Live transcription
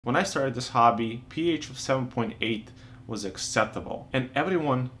When I started this hobby, pH of 7.8 was acceptable, and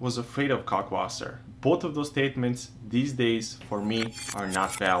everyone was afraid of Kalkwasser. Both of those statements these days, for me, are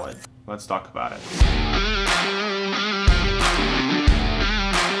not valid. Let's talk about it.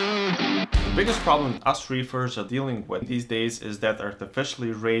 The biggest problem us reefers are dealing with these days is that artificially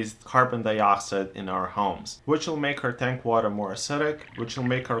raised carbon dioxide in our homes, which will make our tank water more acidic, which will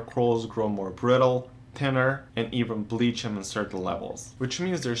make our corals grow more brittle, thinner, and even bleach them in certain levels. Which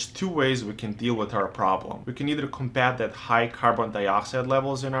means there's two ways we can deal with our problem. We can either combat that high carbon dioxide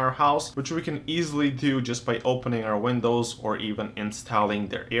levels in our house, which we can easily do just by opening our windows or even installing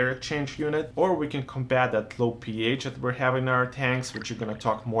the air exchange unit, or we can combat that low pH that we're having in our tanks, which we're going to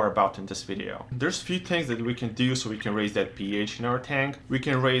talk more about in this video. There's a few things that we can do so we can raise that pH in our tank. We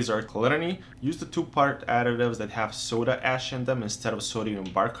can raise our alkalinity, use the two-part additives that have soda ash in them instead of sodium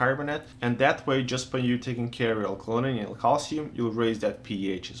bicarbonate, and that way, just by you taking care of your alkalinity and calcium, you'll raise that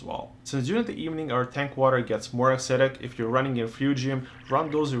pH as well. Since during the evening our tank water gets more acidic, if you're running a refugium, run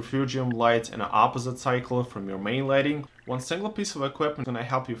those refugium lights in an opposite cycle from your main lighting. One single piece of equipment is going to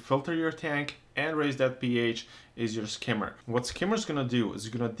help you filter your tank and raise that pH is your skimmer. What skimmer is going to do is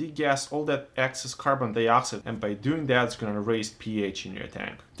going to degas all that excess carbon dioxide, and by doing that it's going to raise pH in your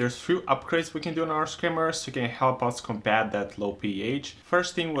tank. There's few upgrades we can do in our skimmers to can help us combat that low pH.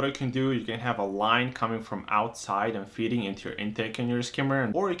 First thing what you can do, you can have a line coming from outside and feeding into your intake in your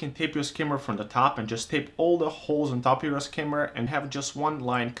skimmer, or you can tape your skimmer from the top and just tape all the holes on top of your skimmer and have just one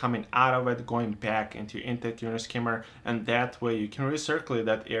line coming out of it going back into your intake in your skimmer, and that way you can recirculate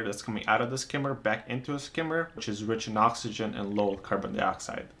that air that's coming out of the skimmer back into a skimmer, which is rich in oxygen and low carbon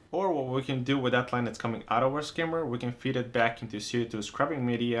dioxide. Or what we can do with that line that's coming out of our skimmer, we can feed it back into CO2 scrubbing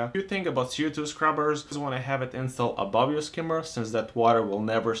media. If you think about CO2 scrubbers, you want to have it installed above your skimmer, since that water will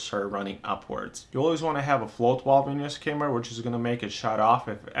never start running upwards. You always want to have a float valve in your skimmer, which is going to make it shut off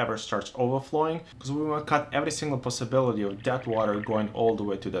if it ever starts overflowing, because we want to cut every single possibility of that water going all the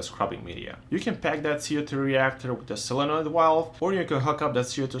way to the scrubbing media. You can pack that CO2 reactor with a solenoid valve, or you can hook up that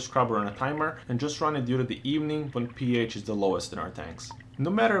CO2 scrubber on a timer and just run it during the evening when pH is the lowest in our tanks. No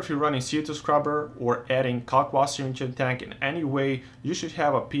matter if you're running CO2 scrubber or adding Kalkwasser into your tank in any way, you should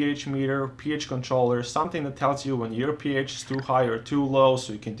have a pH meter, pH controller, something that tells you when your pH is too high or too low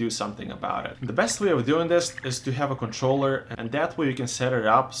so you can do something about it. The best way of doing this is to have a controller, and that way you can set it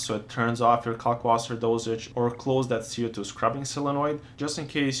up so it turns off your Kalkwasser dosage or close that CO2 scrubbing solenoid just in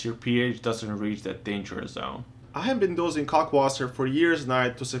case your pH doesn't reach that danger zone. I have been dosing Kalkwasser for years now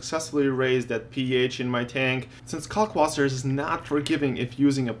to successfully raise that pH in my tank, since Kalkwasser is not forgiving if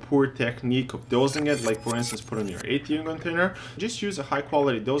using a poor technique of dosing it, like for instance put in your ATM container. Just use a high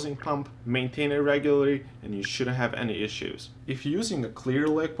quality dosing pump, maintain it regularly, and you shouldn't have any issues. If you're using a clear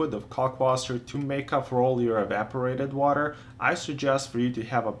liquid of Kalkwasser to make up for all your evaporated water, I suggest for you to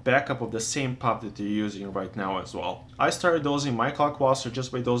have a backup of the same pump that you're using right now as well. I started dosing my Kalkwasser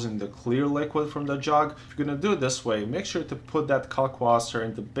just by dosing the clear liquid from the jug. If you're gonna do it this way, make sure to put that Kalkwasser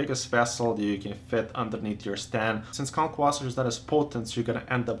in the biggest vessel that you can fit underneath your stand. Since Kalkwasser is not as potent, so you're gonna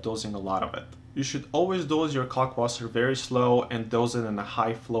end up dosing a lot of it. You should always dose your Kalkwasser very slow and dose it in a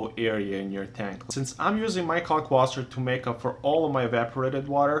high flow area in your tank. Since I'm using my Kalkwasser to make up for all of my evaporated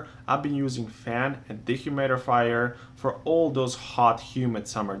water, I've been using fan and dehumidifier for all those hot, humid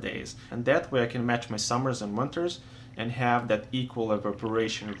summer days. And that way I can match my summers and winters and have that equal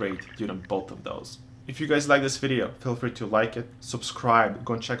evaporation rate during both of those. If you guys like this video, feel free to like it, subscribe,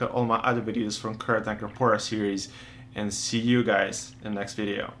 go and check out all my other videos from current Acropora series, and see you guys in the next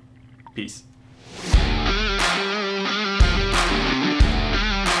video. Peace.